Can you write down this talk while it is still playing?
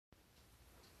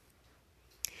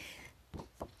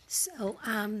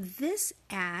This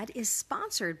ad is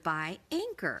sponsored by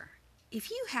Anchor. If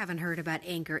you haven't heard about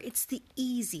Anchor, it's the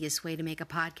easiest way to make a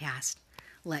podcast.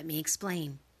 Let me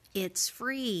explain. It's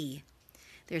free.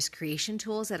 There's creation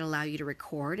tools that allow you to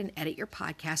record and edit your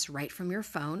podcast right from your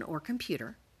phone or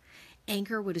computer.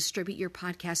 Anchor will distribute your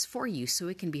podcast for you so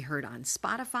it can be heard on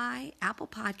Spotify, Apple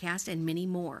Podcast, and many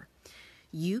more.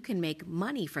 You can make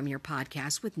money from your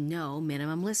podcast with no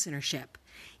minimum listenership.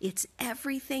 It's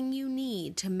everything you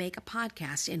need to make a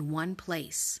podcast in one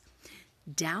place.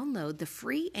 Download the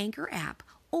free Anchor app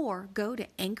or go to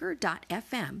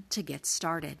anchor.fm to get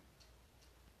started.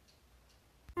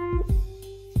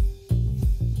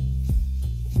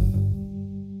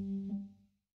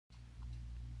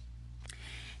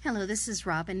 Hello, this is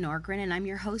Robin Norgren, and I'm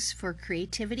your host for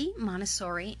Creativity,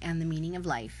 Montessori, and the Meaning of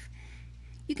Life.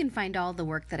 You can find all the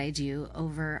work that I do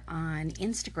over on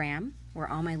Instagram, where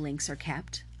all my links are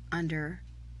kept, under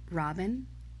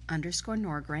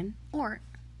Robin_Norgren or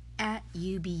at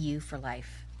UBU for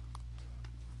Life.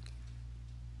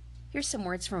 Here's some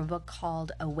words from a book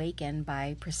called Awaken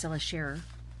by Priscilla Shirer.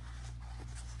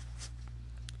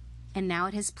 And now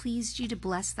it has pleased you to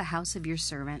bless the house of your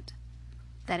servant,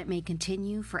 that it may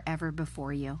continue forever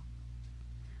before you.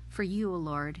 For you, O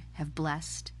Lord, have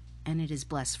blessed, and it is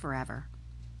blessed forever.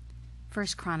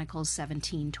 1 Chronicles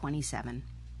 17:27.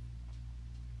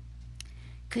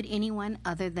 Could anyone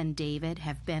other than David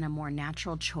have been a more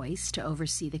natural choice to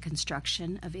oversee the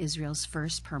construction of Israel's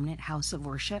first permanent house of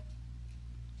worship?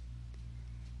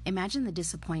 Imagine the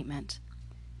disappointment,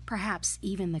 perhaps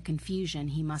even the confusion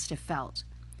he must have felt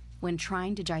when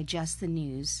trying to digest the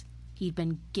news he'd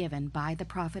been given by the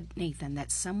prophet Nathan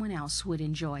that someone else would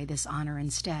enjoy this honor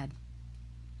instead.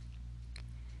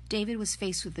 David was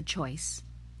faced with the choice: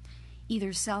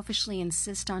 either selfishly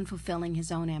insist on fulfilling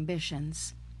his own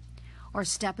ambitions, or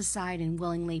step aside and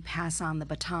willingly pass on the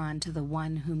baton to the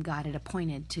one whom God had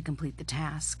appointed to complete the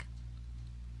task.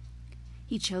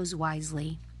 He chose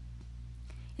wisely.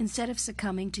 Instead of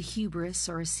succumbing to hubris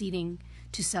or acceding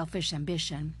to selfish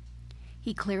ambition,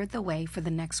 he cleared the way for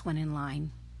the next one in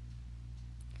line.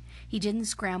 He didn't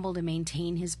scramble to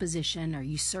maintain his position or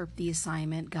usurp the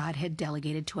assignment God had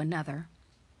delegated to another.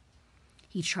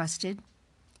 He trusted,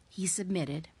 he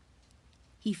submitted,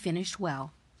 he finished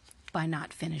well by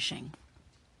not finishing.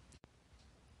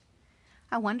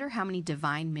 I wonder how many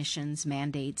divine missions,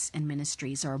 mandates, and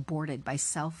ministries are aborted by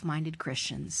self-minded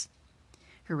Christians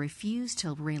who refuse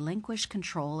to relinquish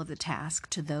control of the task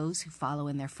to those who follow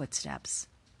in their footsteps.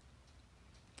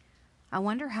 I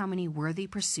wonder how many worthy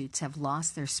pursuits have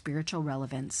lost their spiritual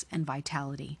relevance and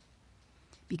vitality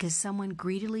because someone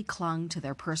greedily clung to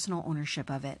their personal ownership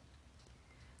of it,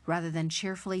 rather than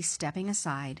cheerfully stepping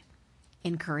aside,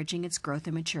 encouraging its growth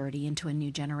and maturity into a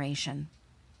new generation.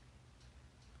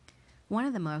 One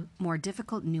of the more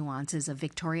difficult nuances of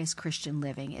victorious Christian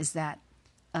living is that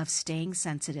of staying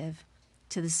sensitive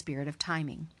to the spirit of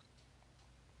timing,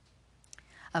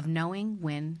 of knowing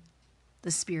when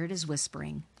the Spirit is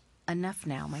whispering, "Enough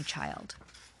now, my child."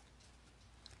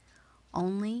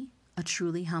 Only a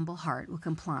truly humble heart will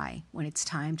comply when it's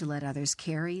time to let others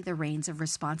carry the reins of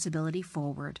responsibility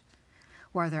forward,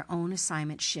 while their own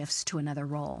assignment shifts to another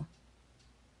role.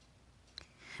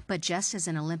 But just as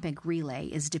an Olympic relay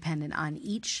is dependent on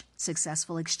each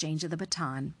successful exchange of the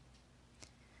baton,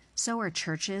 so are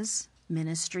churches,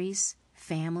 ministries,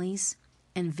 families,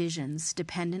 and visions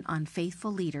dependent on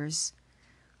faithful leaders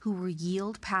who will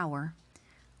yield power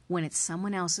when it's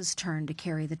someone else's turn to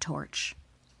carry the torch.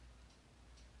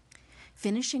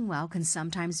 Finishing well can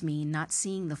sometimes mean not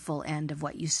seeing the full end of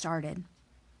what you started,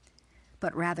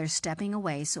 but rather stepping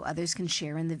away so others can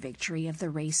share in the victory of the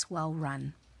race well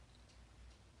run.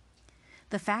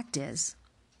 The fact is,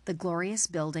 the glorious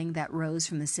building that rose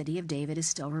from the city of David is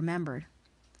still remembered,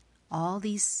 all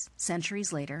these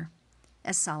centuries later,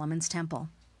 as Solomon's Temple.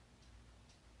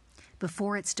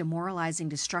 Before its demoralizing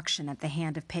destruction at the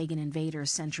hand of pagan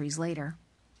invaders centuries later,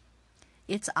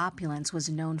 its opulence was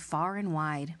known far and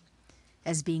wide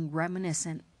as being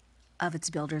reminiscent of its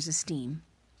builder's esteem.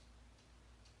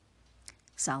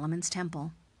 Solomon's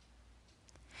Temple.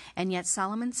 And yet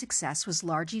Solomon's success was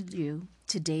largely due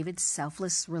to David's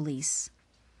selfless release,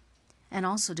 and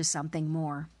also to something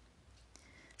more,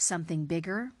 something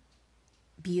bigger,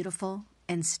 beautiful,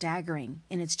 and staggering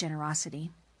in its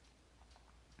generosity.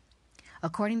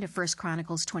 According to 1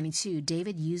 Chronicles 22,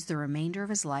 David used the remainder of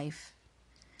his life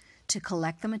to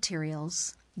collect the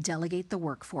materials, delegate the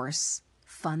workforce,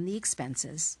 fund the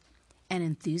expenses, and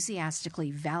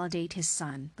enthusiastically validate his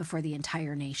son before the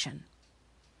entire nation.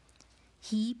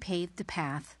 He paved the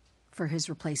path for his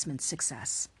replacement's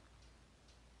success.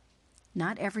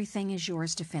 Not everything is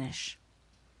yours to finish.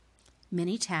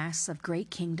 Many tasks of great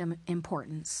kingdom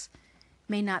importance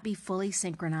may not be fully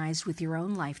synchronized with your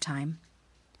own lifetime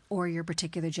or your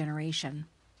particular generation.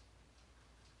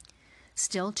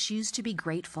 Still, choose to be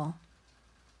grateful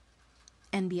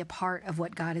and be a part of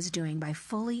what God is doing by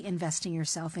fully investing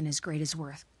yourself in His greatest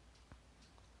work.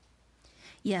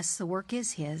 Yes, the work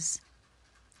is His,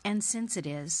 and since it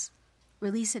is,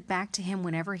 release it back to Him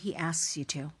whenever He asks you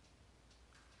to,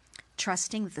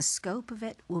 trusting that the scope of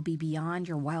it will be beyond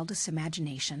your wildest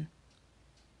imagination.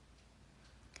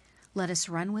 Let us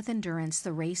run with endurance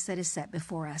the race that is set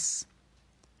before us,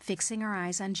 fixing our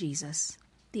eyes on Jesus,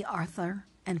 the author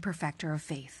and perfecter of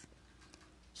faith.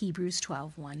 Hebrews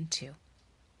 12:1-2.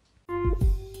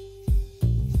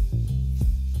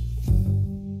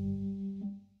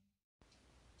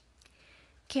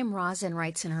 Kim Rosin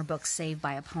writes in her book, Saved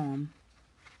by a Poem,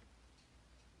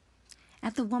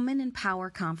 "At the Woman in Power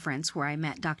conference where I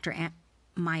met Dr.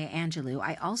 Maya Angelou,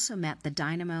 I also met the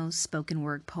dynamo spoken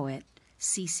word poet,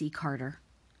 C.C. Carter.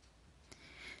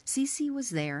 C.C.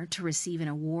 was there to receive an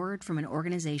award from an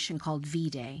organization called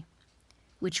V-Day,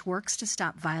 which works to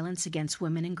stop violence against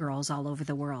women and girls all over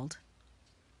the world.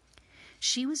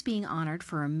 She was being honored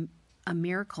for a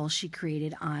miracle she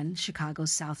created on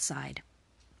Chicago's South Side.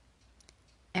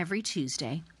 Every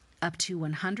Tuesday, up to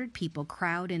 100 people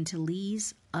crowd into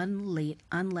Lee's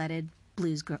Unleaded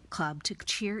Blues Club to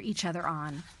cheer each other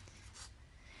on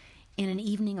in an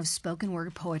evening of spoken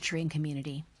word poetry and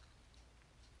community.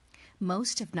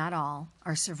 Most, if not all,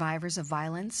 are survivors of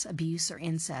violence, abuse, or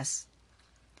incest,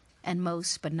 and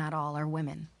most, but not all, are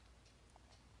women.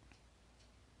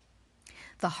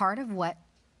 The heart of what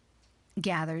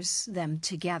gathers them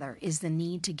together is the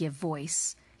need to give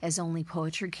voice, as only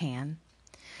poetry can,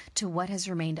 to what has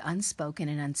remained unspoken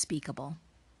and unspeakable.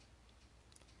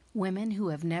 Women who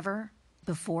have never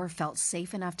before felt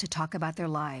safe enough to talk about their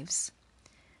lives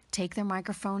take their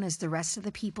microphone as the rest of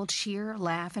the people cheer,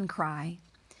 laugh, and cry,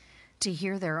 to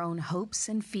hear their own hopes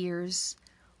and fears,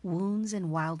 wounds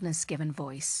and wildness given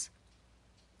voice.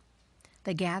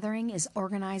 The gathering is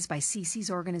organized by CC's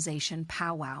organization,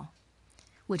 Powwow,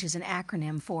 which is an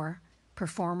acronym for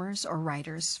Performers or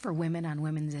Writers for Women on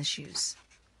Women's Issues.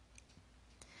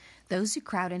 Those who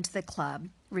crowd into the club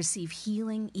receive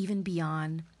healing even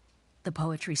beyond the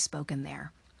poetry spoken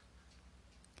there.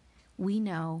 We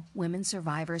know women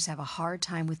survivors have a hard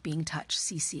time with being touched,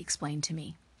 CC explained to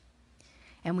me.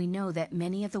 And we know that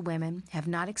many of the women have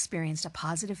not experienced a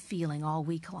positive feeling all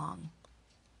week long.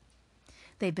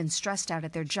 They've been stressed out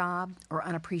at their job or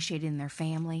unappreciated in their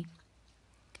family.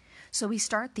 So we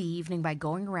start the evening by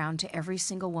going around to every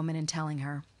single woman and telling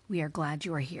her, "We are glad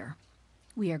you are here.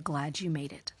 We are glad you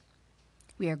made it.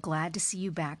 We are glad to see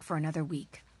you back for another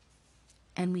week."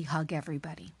 And we hug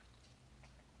everybody.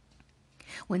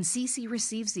 When CC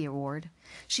receives the award,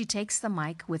 she takes the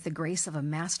mic with the grace of a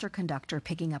master conductor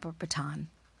picking up a baton.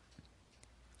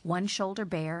 One shoulder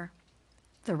bare,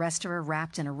 the rest of her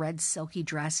wrapped in a red silky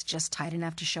dress just tight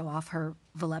enough to show off her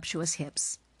voluptuous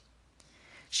hips.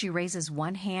 She raises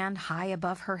one hand high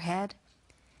above her head,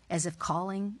 as if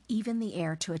calling even the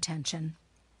air to attention.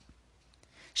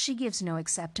 She gives no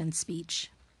acceptance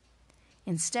speech.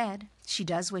 Instead, she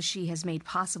does what she has made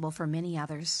possible for many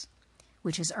others,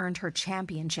 which has earned her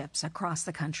championships across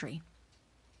the country.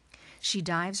 She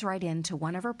dives right into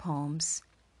one of her poems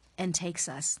and takes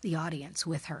us, the audience,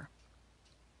 with her.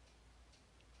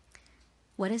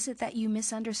 What is it that you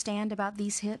misunderstand about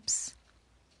these hips?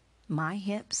 My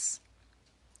hips?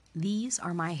 These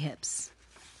are my hips.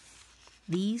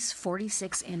 These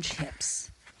 46-inch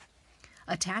hips.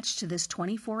 Attached to this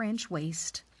 24-inch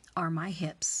waist are my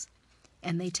hips,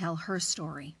 and they tell her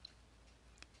story.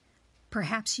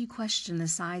 Perhaps you question the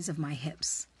size of my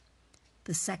hips.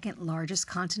 The second largest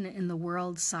continent in the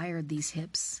world sired these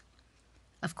hips.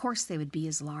 Of course they would be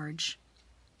as large.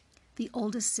 The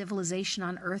oldest civilization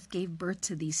on earth gave birth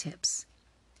to these hips.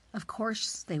 Of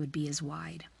course they would be as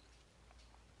wide.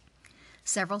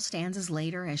 Several stanzas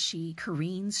later, as she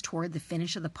careens toward the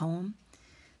finish of the poem,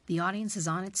 the audience is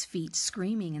on its feet,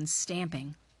 screaming and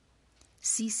stamping.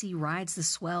 CC rides the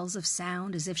swells of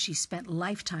sound as if she spent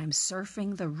lifetimes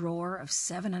surfing the roar of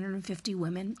 750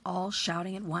 women, all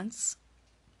shouting at once.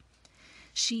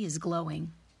 She is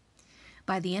glowing.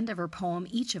 By the end of her poem,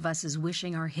 each of us is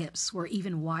wishing our hips were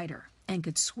even wider and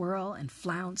could swirl and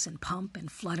flounce and pump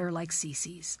and flutter like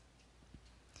CC's.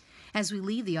 As we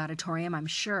leave the auditorium, I'm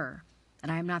sure that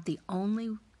I am not the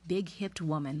only big-hipped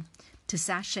woman to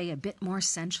sashay a bit more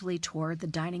sensually toward the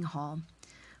dining hall,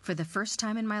 for the first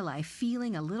time in my life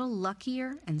feeling a little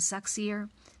luckier and sexier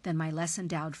than my less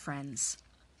endowed friends.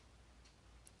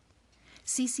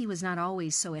 Cece was not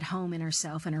always so at home in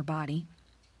herself and her body.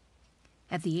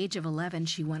 At the age of 11,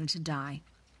 she wanted to die.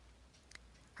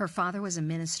 Her father was a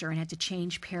minister and had to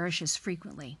change parishes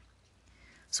frequently,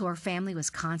 so her family was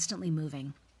constantly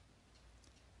moving.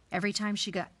 Every time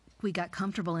we got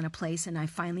comfortable in a place and I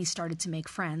finally started to make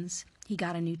friends, he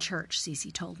got a new church,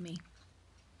 Cece told me.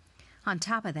 On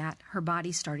top of that, her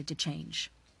body started to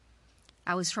change.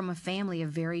 I was from a family of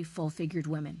very full-figured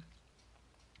women.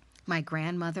 My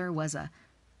grandmother was a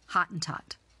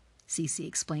Hottentot, Cece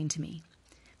explained to me,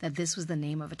 that this was the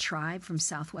name of a tribe from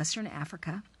southwestern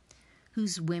Africa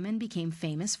whose women became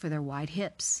famous for their wide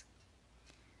hips.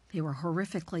 They were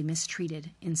horrifically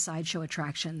mistreated in sideshow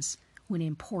attractions when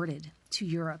imported to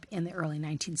Europe in the early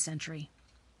 19th century.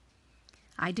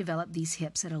 I developed these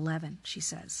hips at 11, she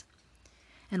says,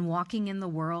 and walking in the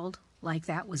world like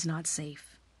that was not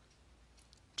safe.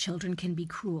 Children can be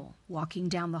cruel. Walking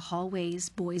down the hallways,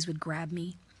 boys would grab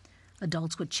me.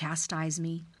 Adults would chastise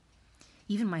me.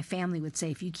 Even my family would say,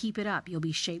 if you keep it up, you'll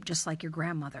be shaped just like your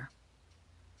grandmother.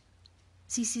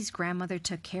 Cece's grandmother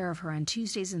took care of her on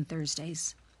Tuesdays and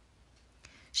Thursdays.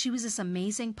 She was this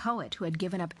amazing poet who had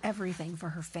given up everything for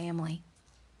her family.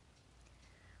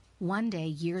 One day,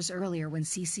 years earlier, when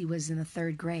Cece was in the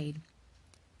 3rd grade,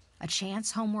 a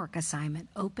chance homework assignment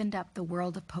opened up the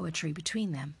world of poetry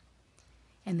between them,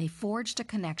 and they forged a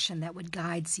connection that would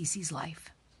guide Cece's life.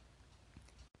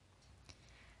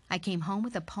 I came home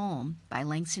with a poem by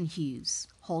Langston Hughes,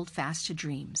 Hold Fast to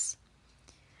Dreams.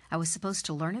 I was supposed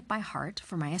to learn it by heart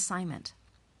for my assignment.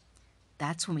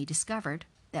 That's when we discovered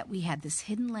that we had this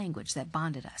hidden language that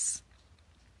bonded us.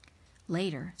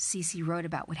 Later, Cece wrote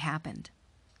about what happened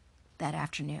that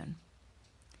afternoon.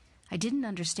 I didn't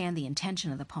understand the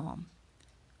intention of the poem,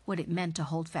 what it meant to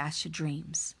hold fast to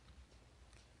dreams.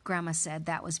 Grandma said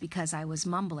that was because I was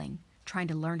mumbling, trying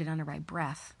to learn it under my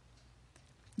breath.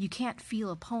 You can't feel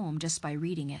a poem just by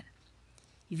reading it.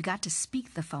 You've got to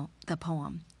speak the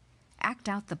poem, act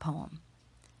out the poem.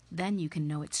 Then you can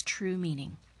know its true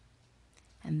meaning.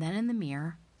 And then in the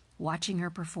mirror, watching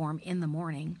her perform In the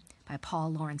Morning by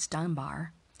Paul Laurence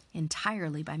Dunbar,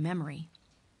 entirely by memory,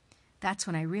 that's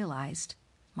when I realized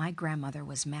my grandmother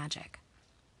was magic.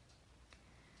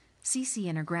 Cece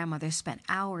and her grandmother spent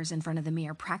hours in front of the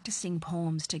mirror practicing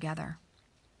poems together.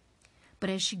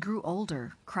 But as she grew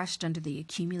older, crushed under the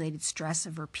accumulated stress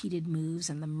of repeated moves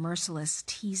and the merciless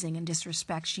teasing and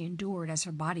disrespect she endured as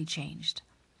her body changed,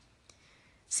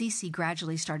 Cece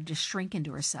gradually started to shrink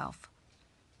into herself,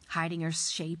 hiding her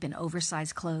shape in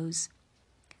oversized clothes,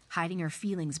 hiding her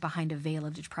feelings behind a veil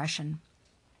of depression.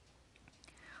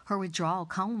 Her withdrawal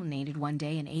culminated one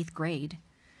day in 8th grade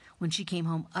when she came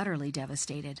home utterly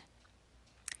devastated.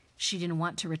 She didn't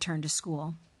want to return to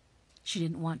school. She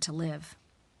didn't want to live.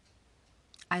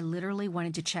 I literally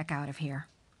wanted to check out of here.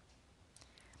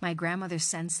 My grandmother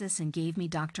sensed this and gave me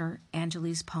Dr.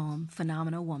 Angelou's poem,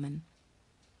 Phenomenal Woman.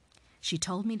 She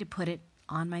told me to put it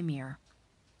on my mirror.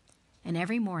 And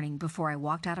every morning before I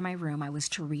walked out of my room, I was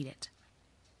to read it.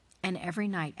 And every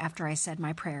night after I said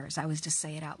my prayers, I was to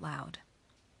say it out loud.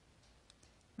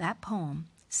 That poem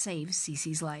saved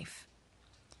Cece's life.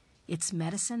 Its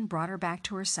medicine brought her back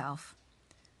to herself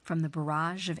from the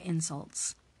barrage of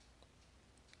insults,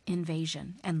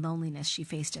 invasion, and loneliness she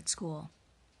faced at school.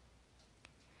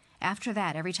 After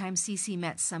that, every time Cece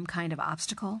met some kind of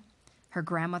obstacle, her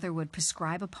grandmother would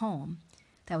prescribe a poem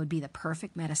that would be the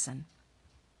perfect medicine.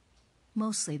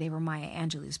 Mostly they were Maya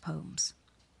Angelou's poems.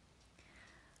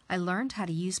 I learned how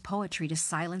to use poetry to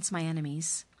silence my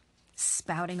enemies,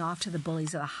 spouting off to the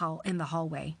bullies in the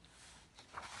hallway.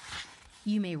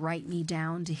 You may write me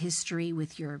down to history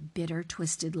with your bitter,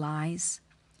 twisted lies.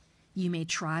 You may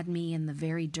trod me in the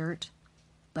very dirt,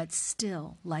 but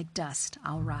still, like dust,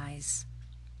 I'll rise.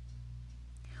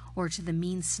 Or to the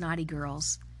mean, snotty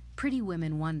girls, pretty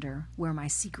women wonder where my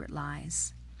secret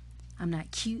lies. I'm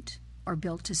not cute or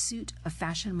built to suit a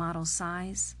fashion model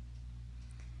size.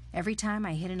 Every time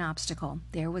I hit an obstacle,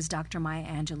 there was Dr. Maya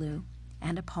Angelou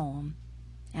and a poem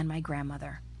and my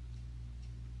grandmother.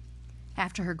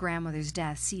 After her grandmother's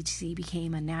death, Cece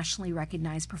became a nationally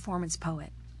recognized performance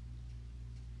poet.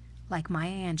 Like Maya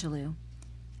Angelou,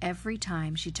 every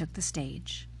time she took the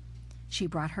stage, she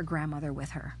brought her grandmother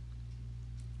with her.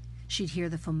 She'd hear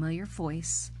the familiar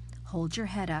voice, hold your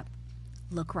head up,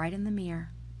 look right in the mirror.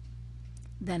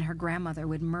 Then her grandmother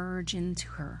would merge into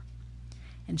her,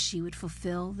 and she would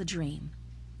fulfill the dream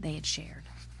they had shared.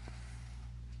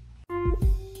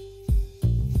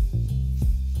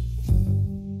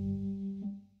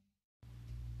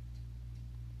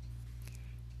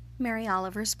 Mary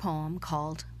Oliver's poem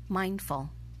called Mindful.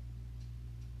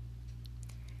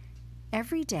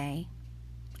 Every day,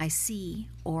 I see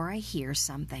or I hear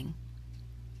something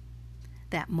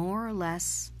that more or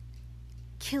less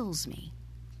kills me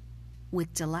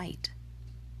with delight,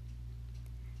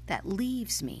 that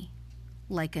leaves me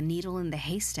like a needle in the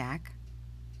haystack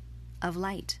of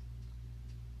light.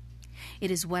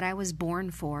 It is what I was born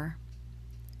for,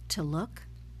 to look,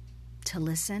 to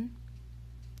listen,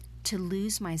 to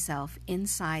lose myself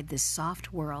inside this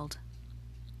soft world,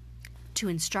 to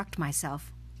instruct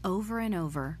myself over and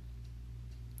over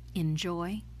in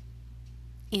joy,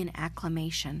 in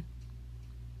acclamation.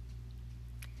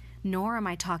 Nor am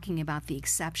I talking about the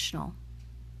exceptional,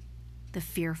 the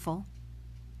fearful,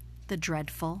 the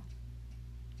dreadful,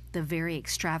 the very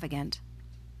extravagant,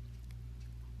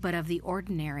 but of the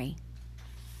ordinary,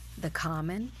 the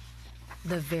common,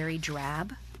 the very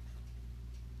drab,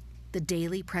 the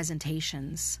daily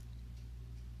presentations.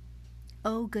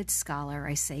 O good scholar,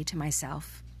 I say to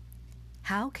myself,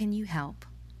 how can you help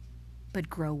but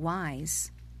grow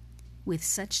wise with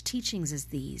such teachings as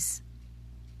these?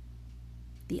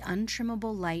 The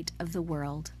untrimmable light of the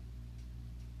world,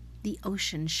 the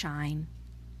ocean shine,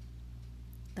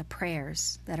 the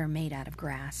prayers that are made out of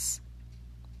grass.